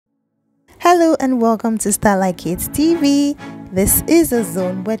Hello and welcome to Starlight Kids TV. This is a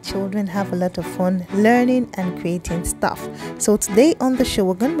zone where children have a lot of fun learning and creating stuff. So today on the show,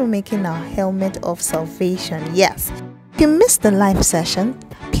 we're going to be making our helmet of salvation. Yes, if you missed the live session,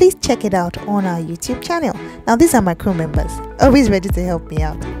 please check it out on our YouTube channel. Now, these are my crew members, always ready to help me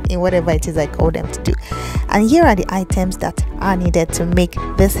out in whatever it is I call them to do. And here are the items that are needed to make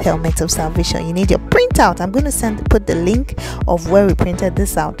this helmet of salvation. You need your printout. I'm going to put the link of where we printed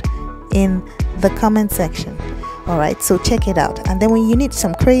this out in the comment section. All right, so check it out. And then when you need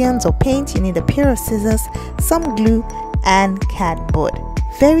some crayons or paint, you need a pair of scissors, some glue, and cardboard.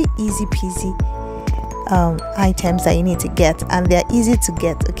 Very easy peasy items that you need to get, and they're easy to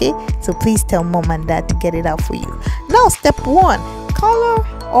get. Okay, so please tell mom and dad to get it out for you. Now, step one: color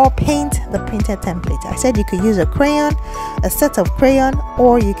or paint the printed template. I said you could use a crayon, a set of crayon,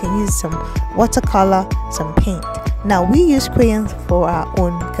 or you can use some watercolor, some paint. Now, we use crayons for our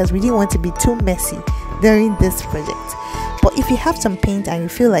own because we didn't want to be too messy during this project. But if you have some paint and you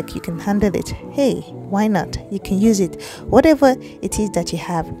feel like you can handle it, hey, why not? You can use it. Whatever it is that you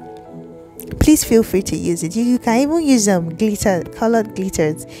have, please feel free to use it. You can even use colored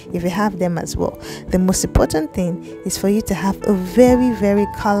glitters if you have them as well. The most important thing is for you to have a very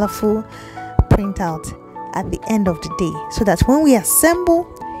colorful printout at the end of the day, so that when we assemble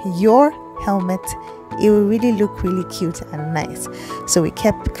your helmet, it will really look really cute and nice. So we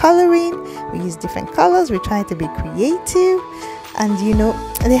kept coloring, we used different colors, we tried to be creative, and you know,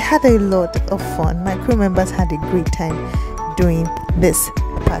 they had a lot of fun. My crew members had a great time doing this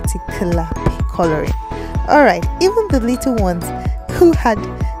particular coloring. All right, even the little ones who had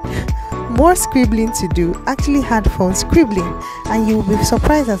more scribbling to do actually had fun scribbling, and you will be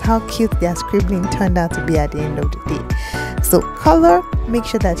surprised at how cute their scribbling turned out to be at the end of the day. So color, make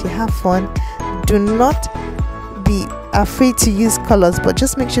sure that you have fun. Do not be afraid to use colors, but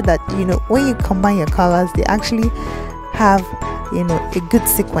just make sure that, you know, when you combine your colors, they actually have, you know, a good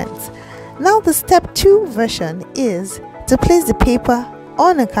sequence. Now, the step 2 version is to place the paper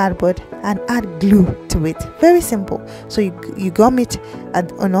on a cardboard and add glue to it. Very simple. So you gum it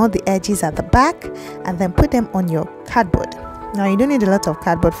on all the edges at the back and then put them on your cardboard. Now, you don't need a lot of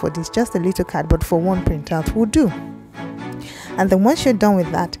cardboard for this, just a little cardboard for one printout will do. And then once you're done with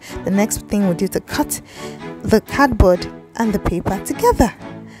that, the next thing we'll do is to cut the cardboard and the paper together.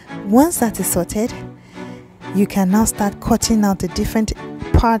 Once that is sorted, you can now start cutting out the different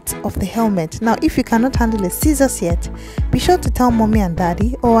parts of the helmet. Now, if you cannot handle a scissors yet, be sure to tell mommy and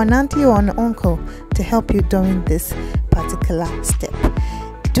daddy or an auntie or an uncle to help you during this particular step.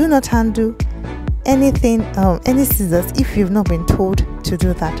 Do not handle anything, any scissors, if you've not been told to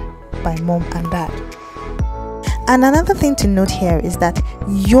do that by mom and dad. And another thing to note here is that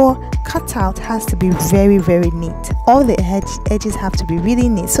your cutout has to be very neat. All the edges have to be really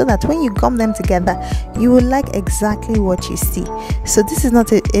neat, so that when you gum them together, you will like exactly what you see. So this is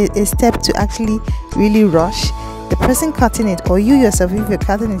not a step to actually really rush. The person cutting it, or you yourself, if you're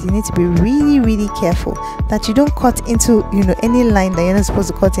cutting it, you need to be really careful that you don't cut into, you know, any line that you're not supposed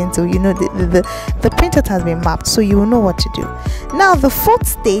to cut into. You know, the printout has been mapped, so you will know what to do. Now, the 4th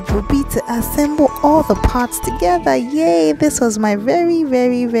stage will be to assemble all the parts together. Yay! This was my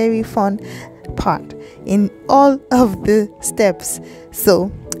very fun part in all of the steps.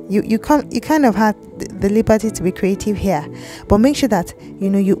 So you kind of had the liberty to be creative here, but make sure that, you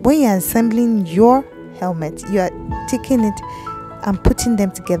know, when you're assembling your helmet, you are taking it and putting them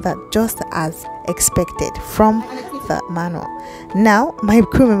together just as expected from the manual. Now, my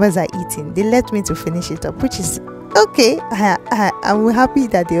crew members are eating. They let me to finish it up, which is okay. I'm happy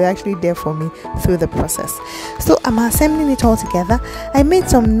that they were actually there for me through the process. So I'm assembling it all together. I made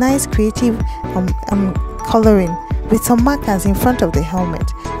some nice creative coloring with some markers in front of the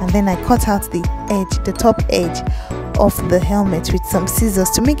helmet, and then I cut out the top edge of the helmet with some scissors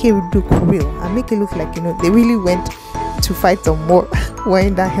to make it look real and make it look like, you know, they really went to fight some war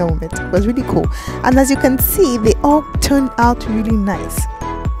wearing that helmet. It was really cool, and as you can see, they all turned out really nice.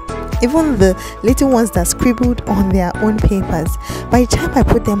 Even the little ones that scribbled on their own papers, by the time I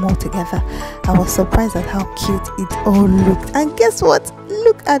put them all together, I was surprised at how cute it all looked. And guess what?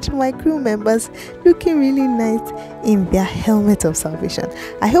 Look at my crew members looking really nice in their helmet of salvation.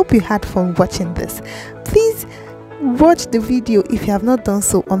 I hope you had fun watching this. Please watch the video if you have not done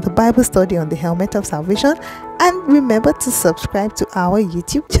so on the Bible study on the helmet of salvation, and remember to subscribe to our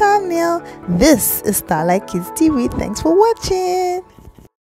YouTube channel. This is Starlight Kids TV. Thanks for watching.